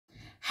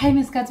Hi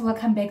Miss Cats,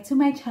 welcome back to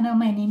my channel.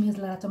 My name is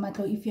Lara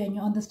Tomato. If you're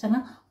new on this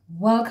channel,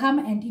 welcome.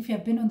 And if you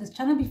have been on this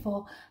channel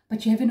before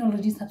but you haven't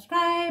already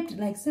subscribed,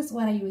 like sis,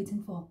 what are you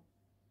waiting for?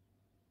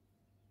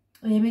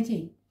 Do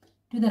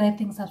the right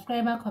thing,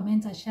 subscribe,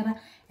 comment, share,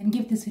 and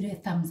give this video a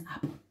thumbs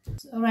up.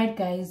 Alright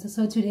guys,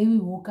 so today we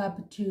woke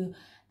up to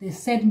the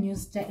sad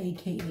news,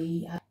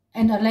 aka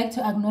and I'd like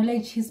to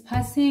acknowledge his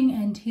passing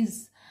and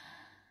his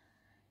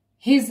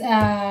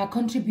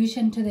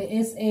contribution to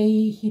the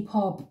SA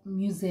hip-hop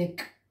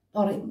music,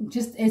 or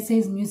just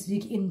SA's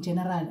music in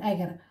general. I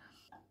get it.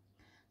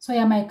 So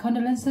yeah, my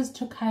condolences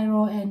to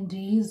Cairo and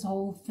his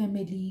whole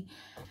family.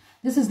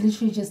 This is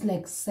literally just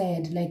like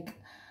sad. Like,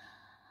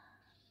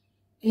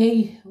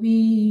 hey,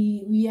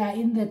 we are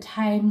in the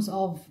times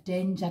of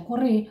danger.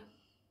 Kore,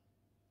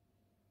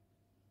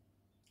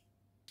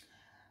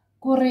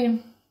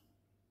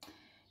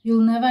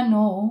 you'll never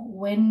know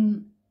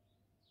when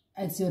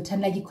it's your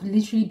turn. Like, it could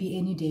literally be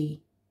any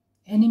day,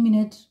 any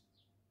minute,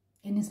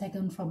 any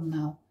second from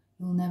now.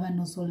 You'll never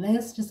know. So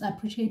let's just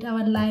appreciate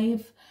our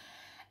life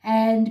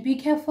and be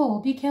careful,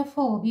 be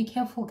careful, be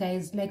careful,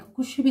 guys. Like,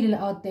 kushubile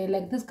out there,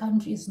 like, this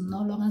country is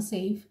no longer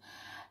safe.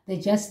 The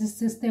justice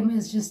system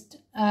is just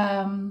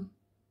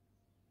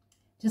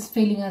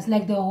failing us.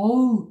 Like, the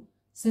whole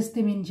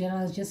system in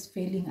general is just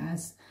failing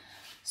us.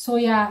 So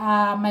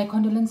yeah, my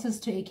condolences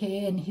to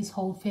AKA and his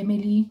whole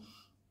family.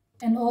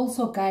 And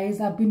also,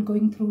 guys, I've been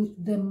going through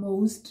the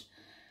most.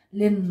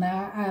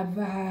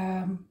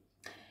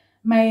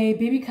 My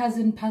baby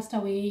cousin passed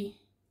away.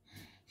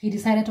 He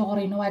decided to,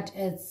 you know what,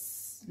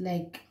 it's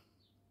like,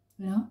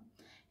 you know,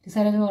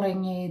 decided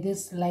to,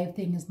 this life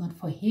thing is not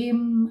for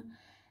him.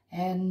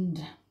 And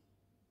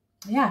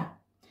yeah,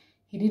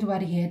 he did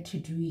what he had to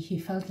do. He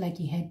felt like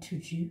he had to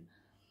do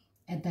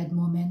at that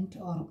moment,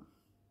 or,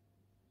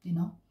 you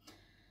know.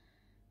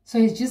 So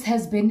it just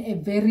has been a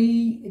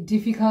very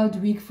difficult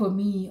week for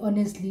me,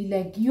 honestly.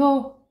 Like,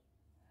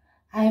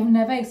 I have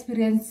never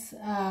experienced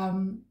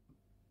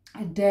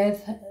a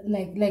death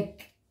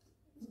like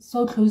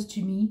so close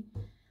to me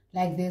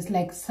like this,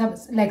 like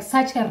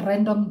such a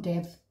random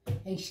death.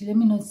 Actually, let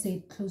me not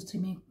say close to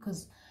me,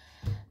 because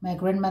my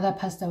grandmother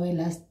passed away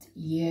last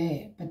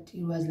year, but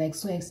it was like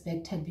so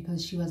expected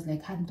because she was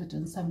like 100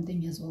 and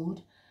something years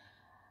old.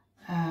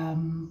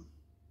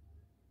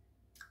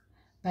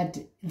 But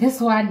this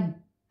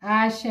one,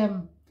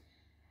 Hashem,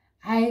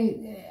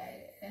 I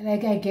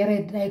get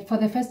it. Like, for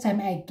the first time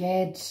I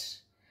get,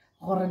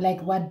 or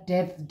like, what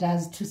death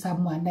does to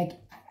someone. Like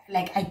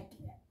I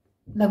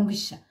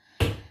languish.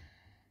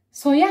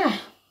 So yeah,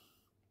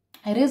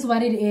 it is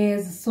what it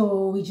is.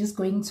 So we're just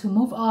going to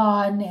move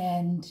on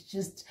and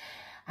just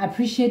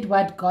appreciate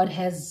what God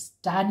has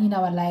done in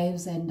our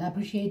lives, and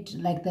appreciate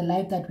like the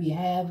life that we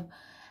have,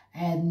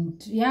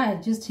 and yeah,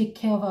 just take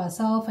care of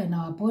ourselves and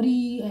our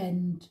body.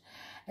 And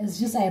it's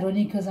just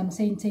ironic because I'm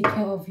saying take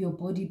care of your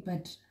body,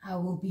 but I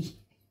will be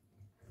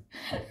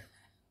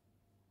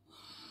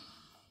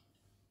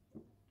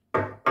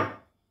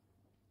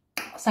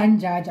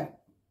Sanjaja.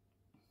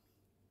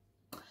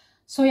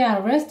 So yeah,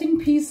 rest in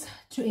peace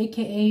to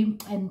AKA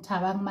and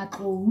Tabang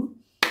Matou.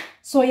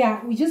 So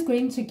yeah, we're just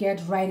going to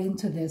get right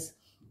into this.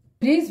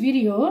 Today's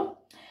video,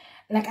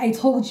 like I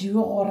told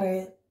you,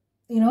 or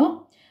you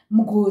know,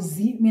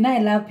 Mugozi. I mean, I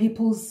love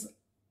people's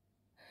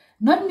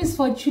not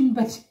misfortune,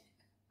 but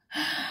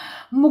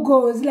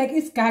Mugozi, like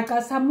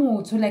sgaxa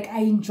samoto. Like, I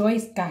enjoy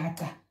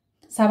sgaxa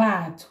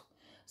sabato.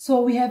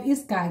 So we have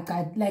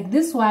sgaxa, like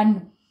this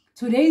one.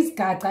 Today's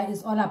sgaxa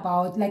is all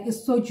about, like,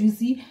 it's so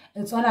juicy.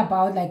 It's all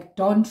about, like,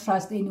 don't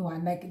trust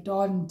anyone. Like,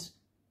 don't.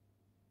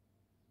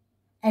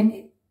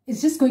 And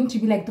it's just going to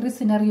be like 3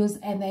 scenarios.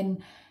 And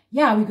then,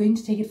 yeah, we're going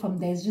to take it from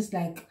there. It's just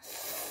like,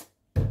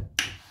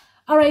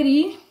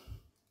 alrighty.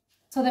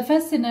 So the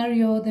first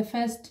scenario, the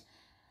first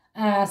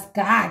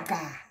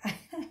sgaxa.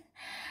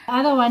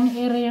 Other one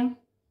area.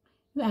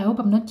 I hope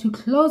I'm not too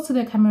close to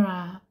the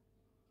camera.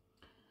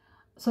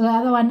 So the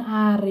other one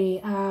are,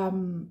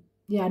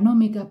 yeah, no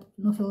makeup,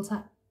 no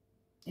filter.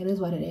 It is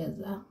what it is.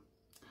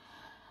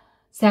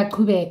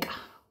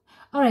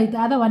 Alright, the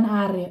other one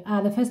are,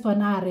 the first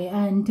one are,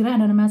 and Dear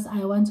Anonymous,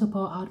 I want to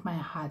pour out my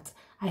heart.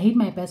 I hate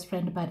my best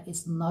friend, but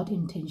it's not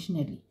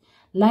intentionally.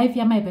 Life,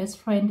 yeah, my best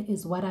friend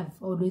is what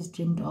I've always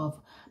dreamed of.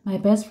 My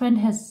best friend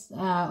has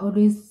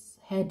always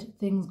had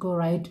things go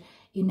right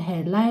in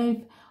her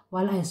life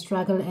while I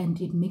struggle, and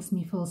it makes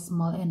me feel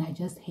small, and I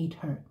just hate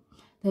her.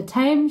 The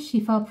time she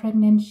fell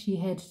pregnant, she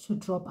had to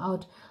drop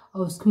out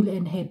of school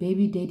and her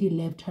baby daddy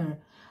left her.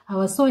 I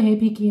was so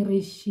happy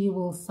Kiri she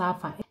will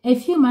suffer. A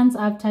few months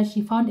after,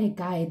 she found a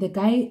guy. The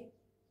guy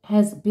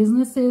has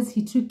businesses.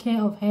 He took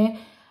care of her.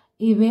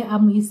 She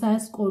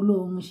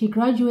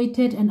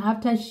graduated, and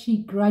after she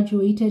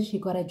graduated, she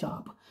got a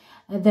job.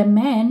 The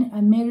man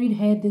married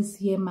her this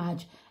year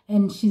March,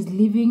 and she's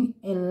living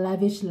a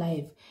lavish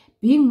life.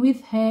 Being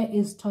with her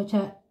is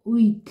torture.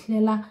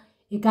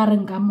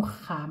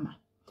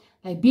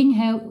 Like, being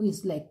her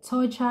is like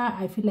torture.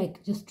 I feel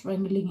like just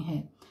strangling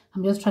her.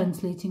 I'm just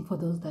translating for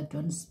those that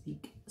don't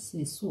speak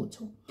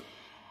Sesotho.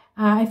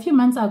 A few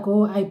months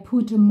ago, I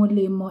put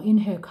molemo in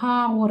her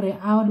car or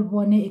a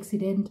bone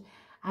accident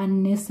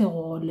and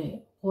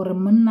nesegole or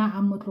monna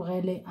a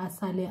motlogele a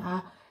sale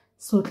a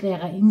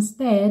sotlega.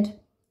 Instead,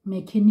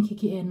 mechanic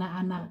ki ena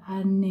ana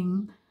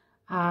aning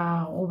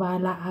a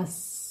obala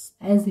as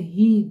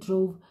he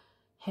drove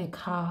her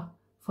car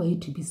for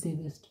it to be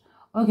serviced.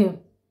 Okay.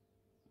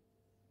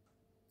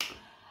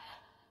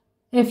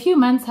 A few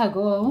months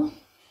ago,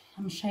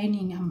 I'm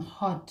shining, I'm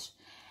hot.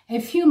 A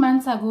few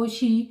months ago,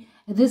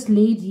 this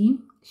lady,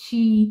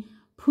 she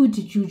put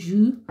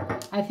juju.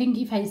 I think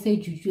if I say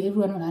juju,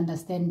 everyone will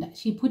understand that.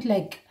 She put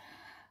like,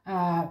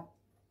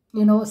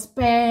 you know,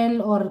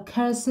 spell or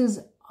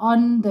curses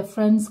on the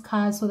friend's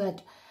car so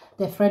that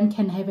the friend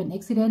can have an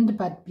accident.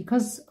 But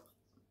because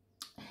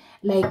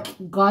like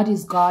God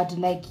is God,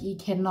 like he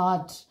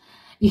cannot,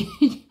 we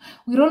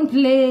don't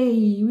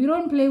play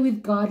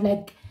with God,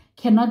 like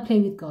cannot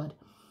play with God.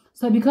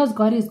 So because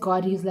God is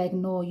God, he's like,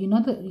 no, you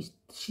know,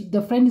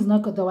 the friend is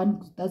not the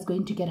one that's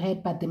going to get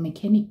hurt, but the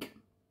mechanic.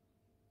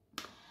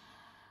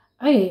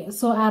 Okay,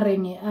 so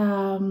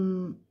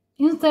Areng,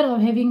 instead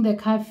of having the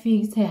car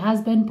fixed, her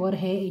husband bought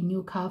her a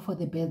new car for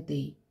the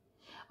birthday.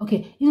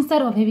 Okay,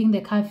 instead of having the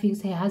car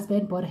fixed, her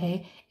husband bought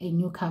her a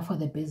new car for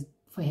her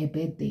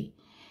birthday.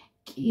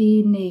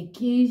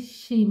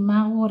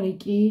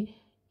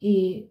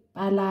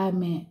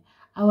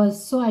 I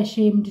was so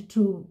ashamed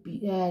to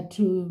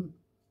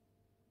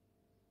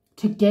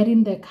get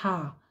in the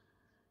car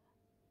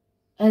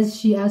as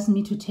she asked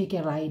me to take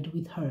a ride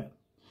with her.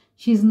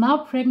 She's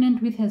now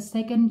pregnant with her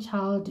second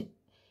child.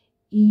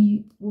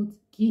 She's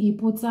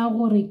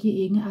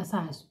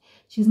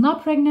now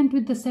pregnant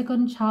with the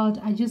second child.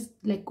 I just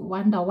like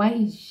wonder, why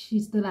is she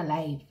still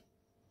alive?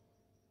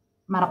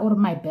 Or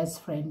my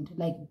best friend,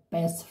 like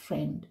best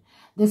friend.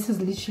 This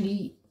is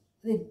literally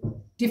the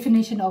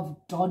definition of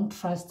don't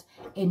trust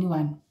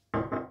anyone.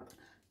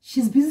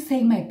 She's busy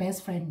saying my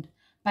best friend,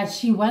 but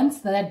she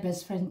wants that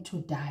best friend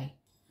to die.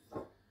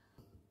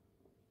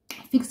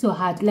 Fix your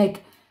heart.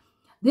 Like,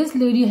 this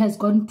lady has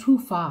gone too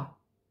far.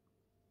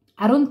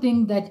 I don't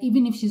think that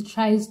even if she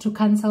tries to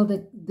cancel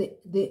the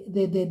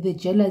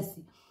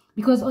jealousy,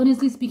 because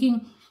honestly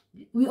speaking,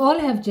 we all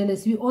have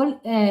jealousy. We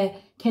all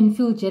can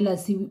feel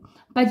jealousy,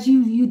 but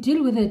you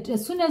deal with it.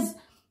 As soon as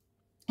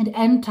it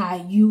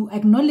enters, you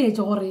acknowledge,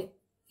 or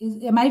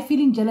am I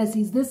feeling jealousy?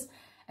 Is this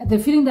the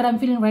feeling that I'm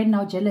feeling right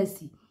now,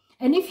 jealousy?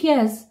 And if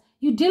yes,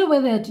 you deal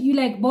with it. You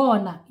like,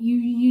 Bona,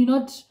 you're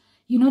not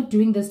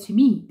doing this to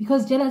me,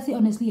 because jealousy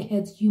honestly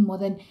hurts you more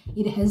than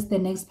it hurts the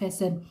next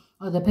person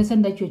or the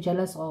person that you're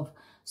jealous of.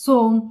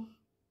 So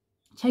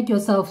check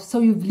yourself. So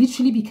you've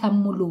literally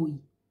become moloi.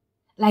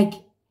 Like,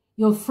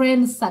 your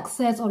friend's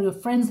success or your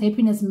friend's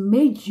happiness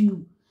made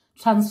you,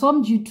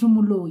 transformed you to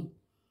moloi.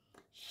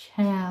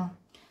 Child,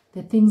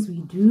 the things we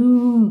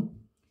do,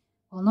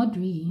 well, not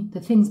we, the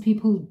things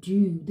people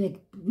do,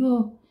 like,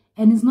 yo,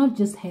 and it's not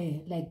just her,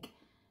 like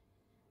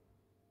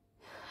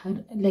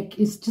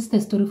it's just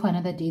a story for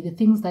another day. The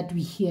things that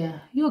we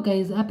hear, yo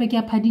guys,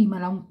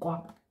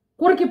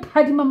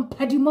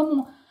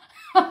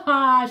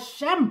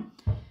 sham.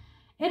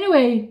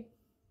 Anyway,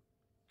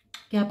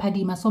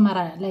 so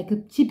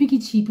like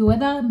cheapy,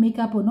 whether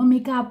makeup or no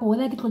makeup, or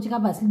whether it's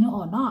Vaseline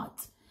or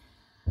not.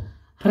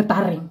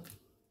 Retiring.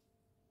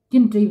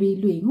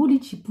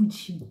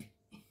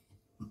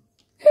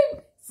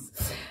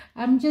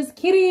 I'm just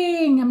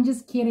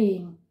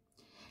kidding.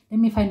 Let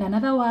me find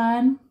another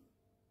one.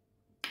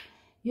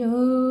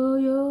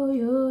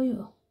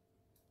 Yo.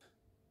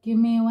 Give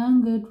me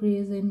one good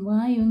reason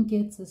why you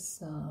get a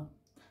song.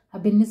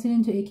 I've been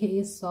listening to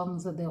AKA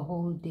songs the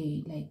whole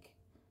day. Like,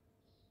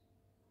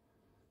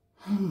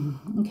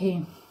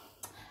 okay.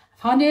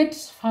 Found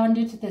it.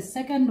 The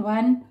second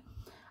one.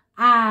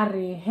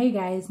 Hey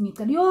guys,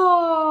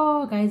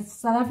 yo guys,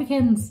 South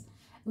Africans,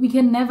 we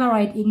can never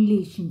write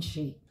English in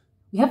she.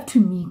 We have to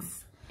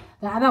mix.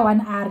 The other one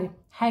hi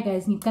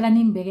guys,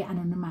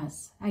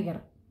 anonymous. I get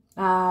it.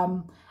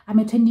 I'm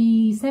a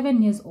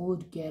 27 years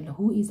old girl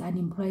who is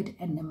unemployed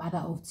and a mother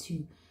of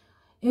two.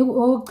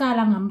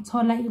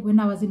 When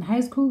I was in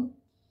high school,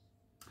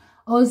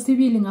 also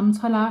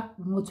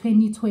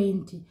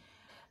 2020.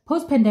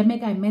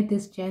 Post-pandemic, I met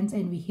this gent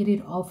and we hit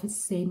it off at the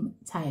same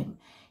time.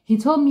 He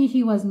told me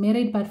he was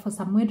married, but for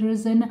some weird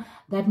reason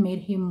that made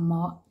him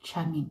more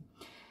charming.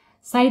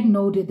 Side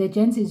note, the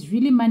gent is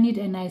really moneyed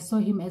and I saw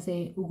him as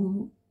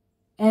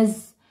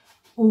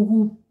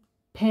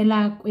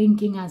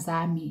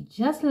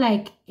just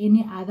like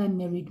any other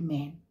married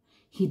man.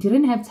 He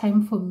didn't have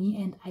time for me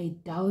and I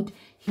doubt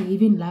he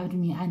even loved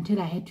me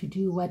until I had to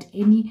do what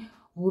any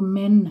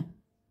woman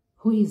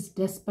who is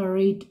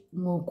desperate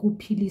would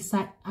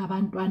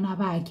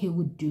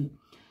do.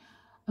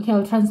 Okay,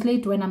 I'll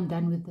translate when I'm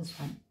done with this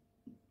one,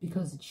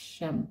 because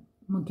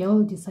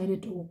Miguel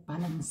decided to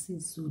balance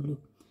Zulu.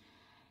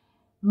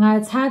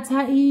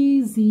 Ngathatha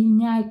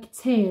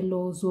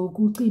izinyathelo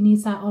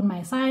zokuqinisa on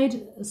my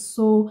side,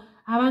 so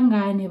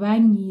abangane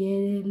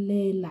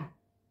bangiyelela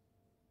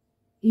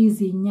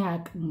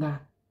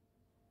izinyanga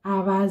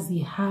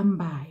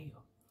abazihambayo.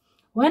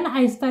 When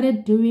I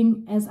started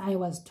doing as I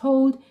was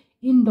told,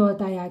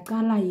 indoda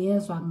yaqala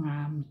yezwa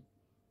ngami.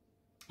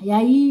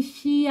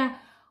 Yaishiya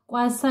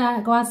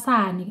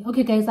kwasani.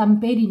 Okay guys, I'm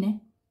Betty,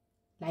 ne?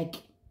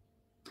 Like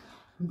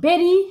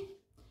Betty.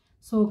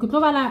 So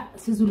kutlobala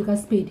sizulu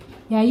kaSpedi.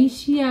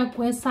 Yaishiya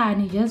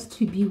kwesani just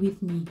to be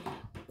with me.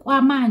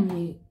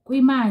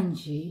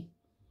 Kwimanje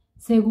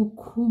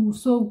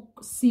so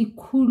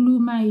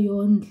sikhuluma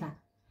yondla.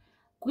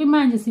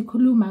 Kwimanje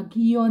sikhuluma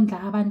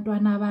kiyondla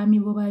abantwana bami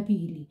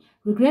bobabili.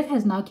 Regret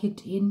has now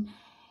kicked in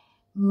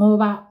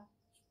ngoba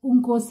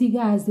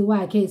unkosikazi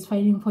wakhe is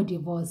fighting for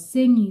divorce.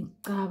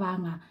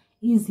 Sengicabanga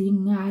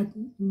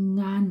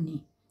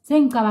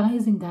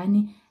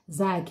izingane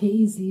zakhe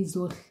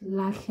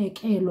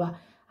izizolahlekelwa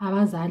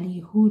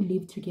abazali who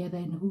lived together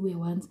and who were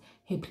once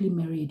happily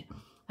married.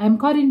 I'm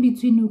caught in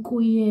between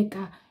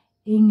ukuyeka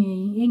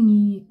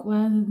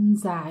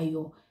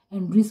engikwenzayo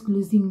and risk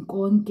losing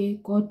konke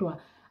kodwa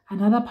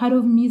another part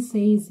of me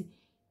says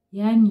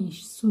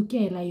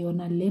yangisukela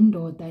yona le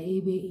ndoda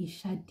ebe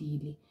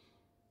ishadile.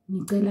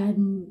 Ngicela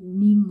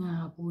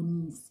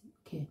ningabonisi.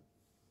 Okay.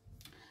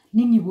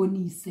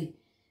 Ningibonise.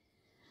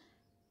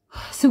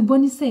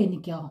 Sikuboniseni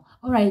girl.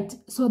 Alright,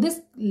 so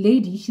this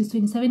lady, she's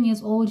 27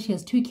 years old, she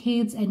has 2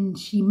 kids, and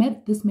she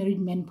met this married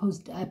man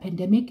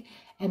post-pandemic,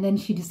 and then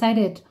she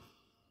decided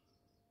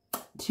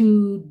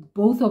to,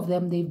 both of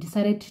them, they've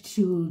decided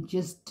to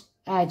just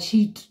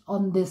cheat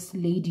on this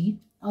lady,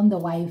 on the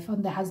wife,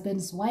 on the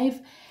husband's wife,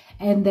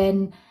 and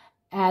then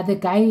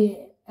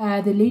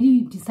the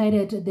lady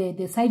decided,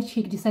 the side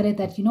chick decided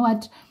that, you know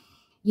what,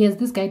 yes,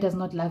 this guy does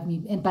not love me,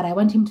 but I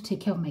want him to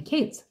take care of my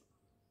kids.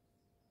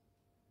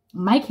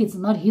 My kids,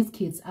 not his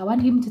kids. I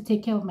want him to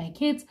take care of my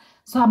kids.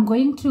 So I'm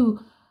going to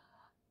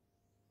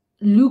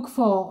look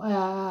for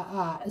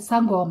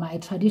Sangoma, a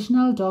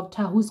traditional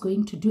doctor who's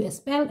going to do a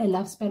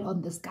love spell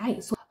on this guy.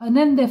 So, and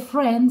then the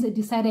friends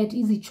decided,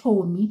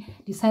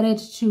 decided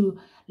to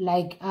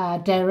like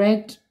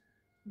direct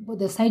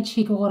the side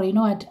chick, or you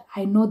know what,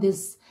 I know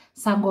this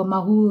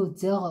Sangoma who will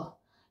deal,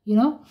 you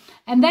know.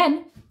 And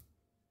then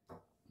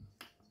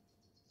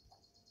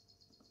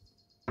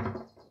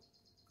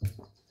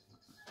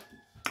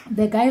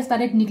the guy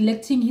started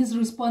neglecting his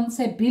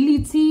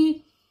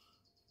responsibilities.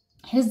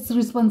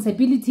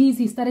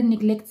 He started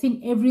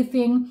neglecting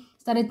everything,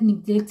 started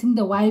neglecting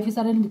the wife, he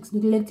started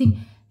neglecting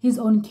his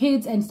own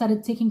kids, and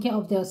started taking care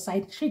of their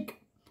side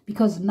chick,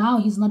 because now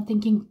he's not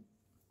thinking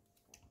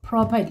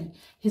properly.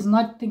 He's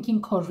not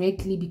thinking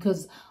correctly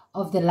because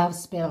of the love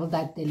spell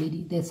that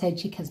the side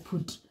chick has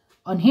put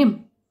on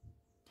him.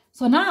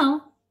 So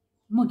now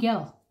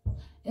Miguel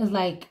is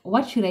like,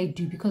 what should I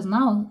do? Because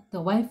now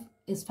the wife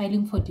is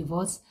filing for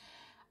divorce.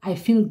 I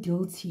feel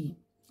guilty.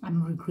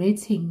 I'm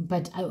regretting,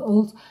 but I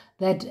also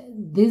that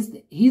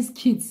his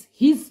kids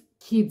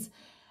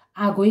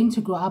are going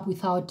to grow up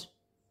without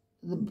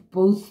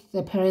both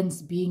the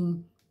parents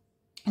being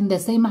in the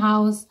same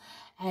house,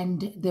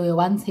 and they were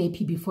once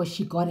happy before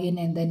she got in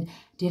and then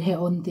did her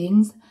own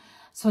things.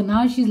 So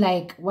now she's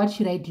like, what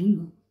should I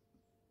do?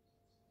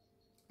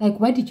 Like,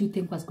 what did you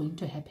think was going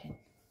to happen?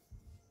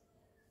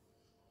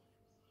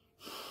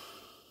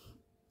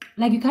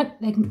 Like, you can't,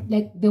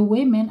 like the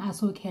way men are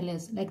so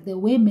careless. Like, the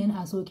way men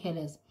are so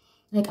careless.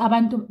 Like,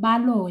 abantu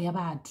balo ya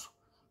batho.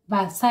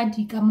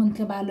 Basadi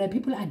kamontle balo.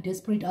 People are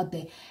desperate out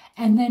there.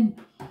 And then,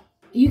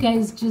 you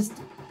guys just,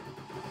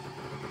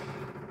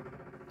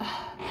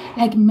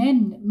 like,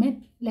 men,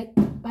 like,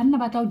 banna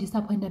batao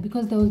disappointed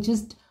because they will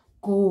just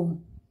go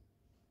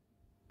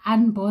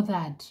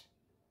unbothered.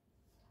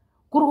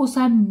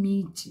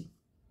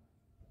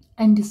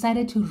 And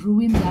decided to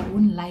ruin their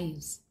own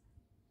lives.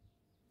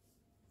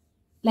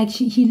 Like,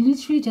 he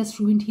literally just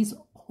ruined his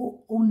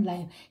whole own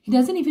life. He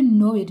doesn't even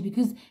know it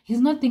because he's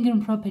not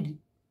thinking properly.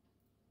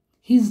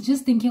 He's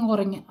just thinking,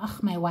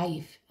 my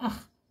wife.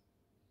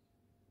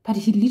 But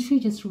he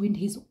literally just ruined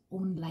his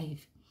own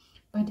life.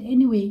 But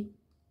anyway,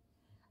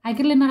 I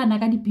get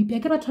naga di pipi. I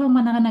get a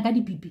naga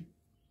di pipi.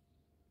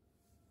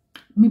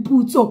 Mi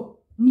putso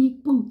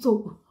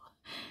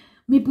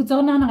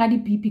naga di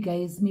pipi,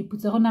 guys. Mi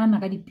putso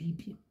naga di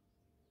pipi.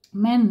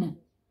 Men,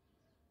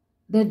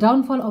 the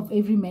downfall of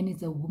every man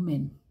is a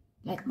woman.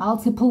 Like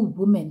multiple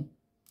women.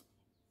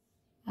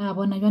 Like,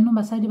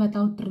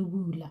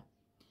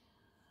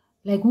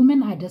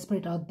 women are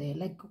desperate out there.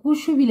 Like, who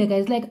should be,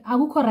 guys? Like,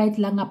 akukho right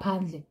la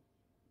ngaphandle.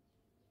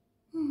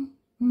 I'm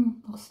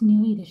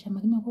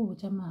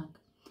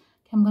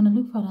gonna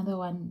look for another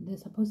one.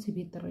 There's supposed to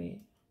be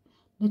 3.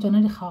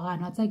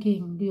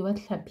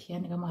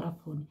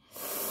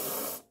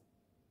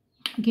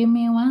 Give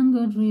me one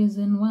good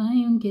reason why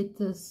you get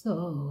the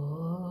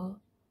soul.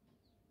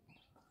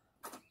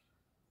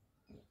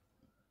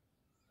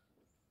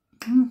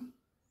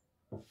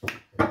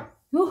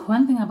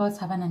 One thing about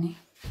Savannah,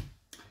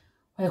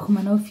 I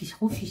come no fish,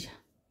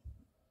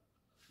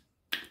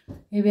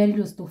 maybe I'll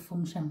just do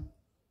function.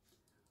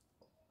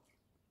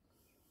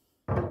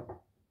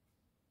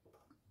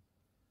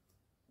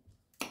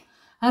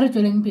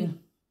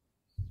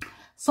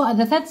 So at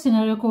the third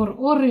scenario,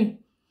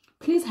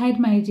 Please hide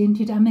my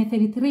identity. I'm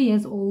 33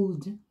 years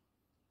old.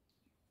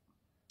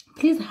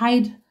 Please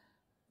hide.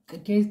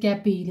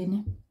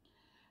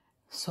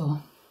 So,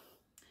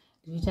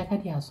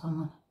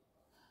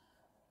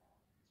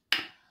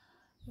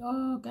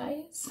 oh,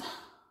 guys.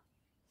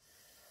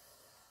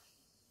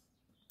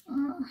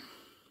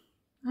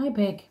 I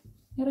beg.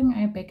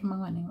 I beg.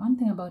 One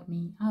thing about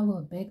me, I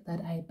will beg that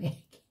I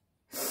beg.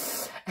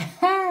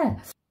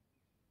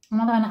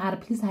 Another one,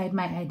 please hide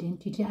my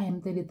identity. I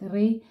am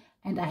 33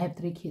 and I have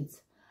 3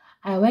 kids.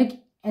 I work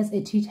as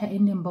a teacher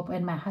in Limpopo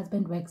and my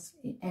husband works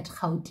at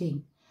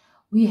Gauteng.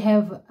 We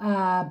have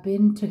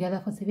been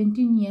together for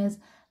 17 years.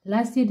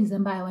 Last year,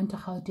 December, I went to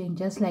Gauteng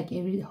just like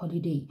every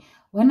holiday.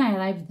 When I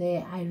arrived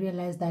there, I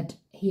realized that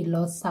he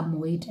lost some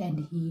weight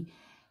and he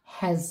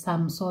has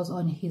some sores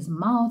on his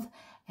mouth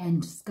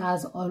and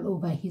scars all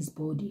over his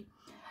body.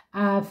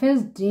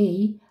 First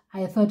day,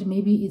 I thought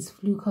maybe it's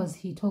flu because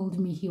he told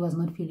me he was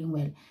not feeling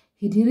well.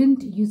 We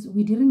didn't use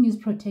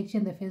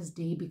protection the first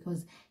day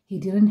because he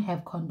didn't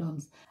have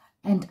condoms.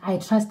 And I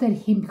trusted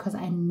him because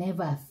I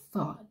never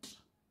thought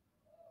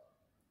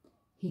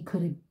he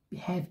could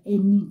have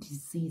any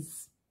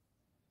disease.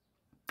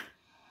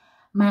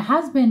 My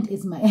husband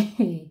is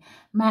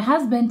my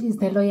husband is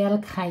the loyal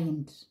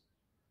kind.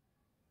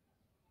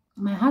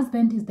 My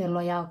husband is the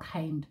loyal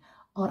kind,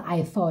 or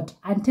I thought,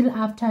 until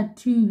after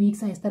 2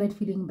 weeks I started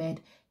feeling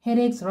bad.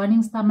 Headaches,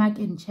 running stomach,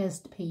 and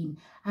chest pain.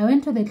 I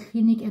went to the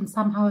clinic and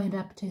somehow ended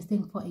up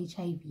testing for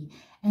HIV,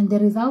 and the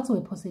results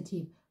were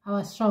positive. I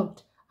was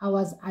shocked. I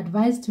was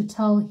advised to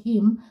tell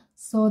him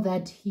so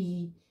that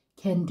he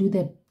can do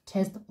the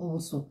test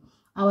also.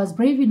 I was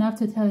brave enough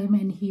to tell him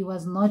and he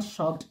was not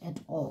shocked at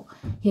all.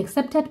 He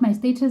accepted my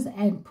status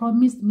and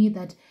promised me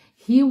that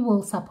he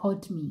will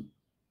support me.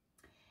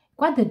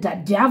 What the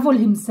devil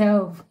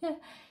himself.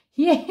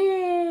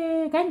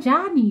 Yeah,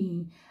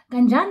 Ganjani.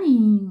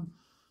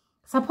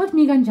 Support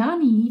me,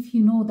 Ganjani, if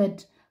you know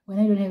that when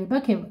I don't have it.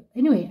 Okay,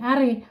 anyway,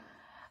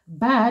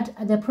 but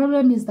the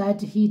problem is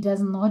that he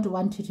does not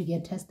want you to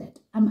get tested.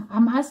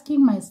 I'm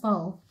asking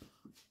myself,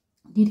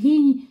 did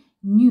he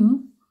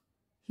knew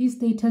his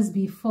status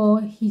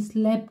before he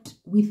slept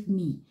with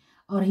me,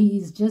 or he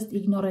is just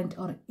ignorant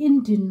or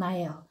in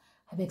denial?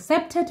 I've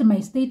accepted my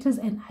status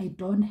and I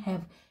don't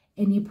have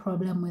any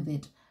problem with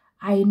it.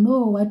 I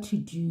know what to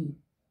do.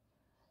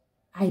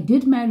 I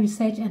did my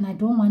research and I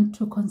don't want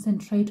to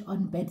concentrate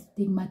on bad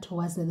stigma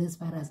towards this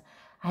virus.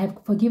 I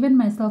have forgiven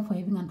myself for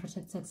having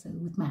unprotected sex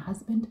with my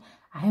husband.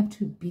 I have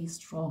to be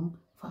strong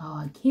for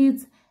our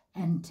kids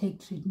and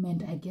take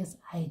treatment. I guess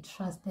I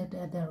trusted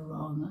the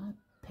wrong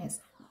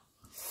person.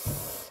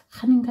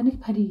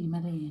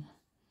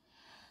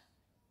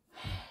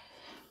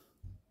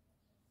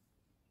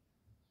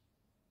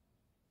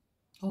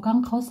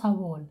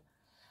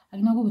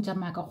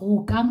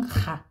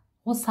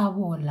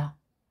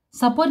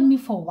 Support me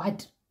for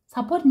what?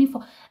 Support me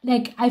for,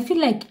 like, I feel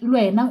like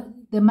now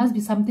there must be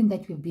something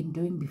that you've been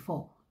doing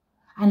before,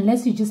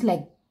 unless you just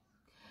like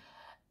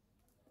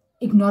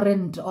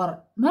ignorant,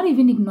 or not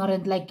even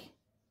ignorant, like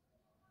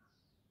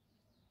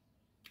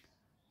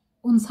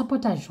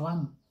unsupporta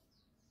jwang.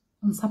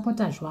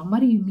 What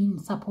do you mean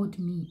support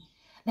me?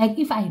 Like,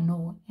 if I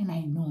know and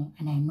I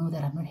know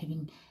that I'm not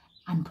having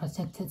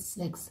unprotected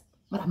sex,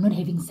 but I'm not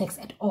having sex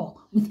at all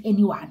with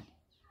anyone,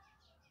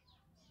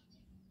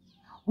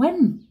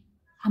 when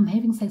I'm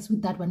having sex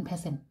with that one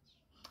person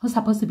who's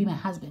supposed to be my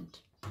husband,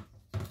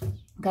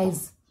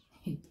 guys,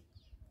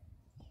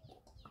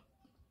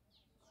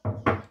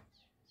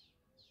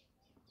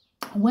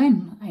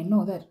 when I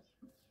know that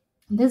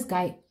this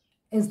guy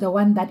is the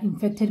one that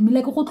infected me,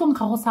 like,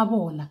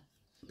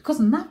 because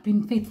I'm not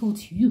being faithful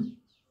to you.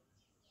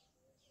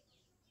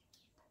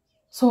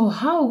 So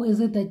how is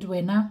it that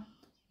when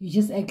you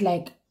just act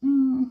like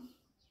I'm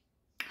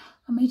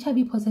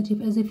HIV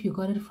positive as if you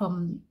got it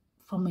from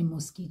a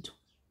mosquito?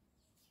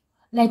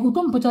 Like, you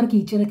don't put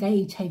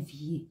HIV.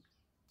 You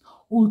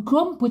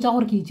don't put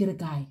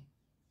guy.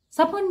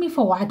 Support me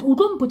for what? You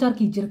don't put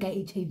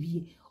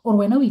HIV. Or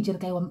when we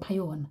jerk I want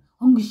payon.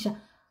 Ongisha.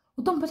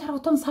 You don't put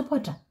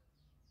support.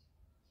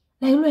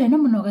 Like,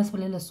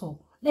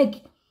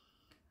 like,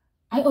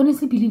 I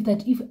honestly believe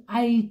that if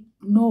I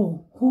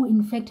know who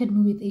infected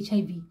me with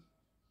HIV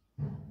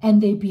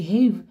and they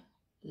behave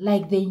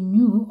like they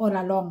knew all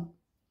along,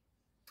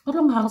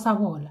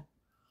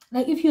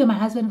 like, if you're my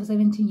husband for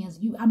 17 years,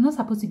 I'm not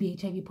supposed to be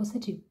HIV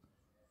positive.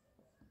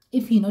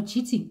 If you're not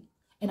cheating,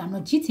 and I'm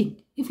not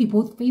cheating, if we're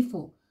both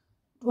faithful,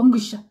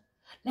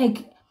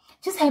 like,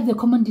 just have the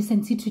common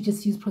decency to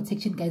just use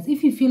protection, guys.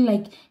 If you feel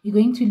like you're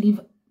going to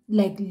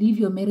leave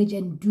your marriage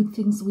and do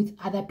things with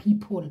other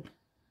people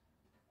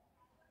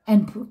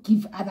and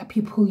give other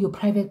people your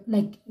private,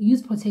 like,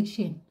 use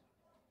protection.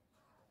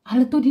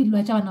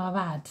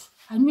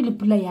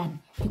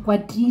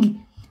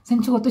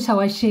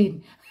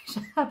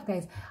 Shut up,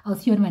 guys. I'll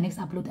see you on my next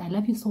upload. I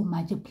love you so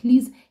much.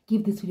 Please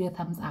give this video a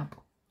thumbs up.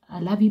 I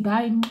love you.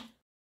 Bye.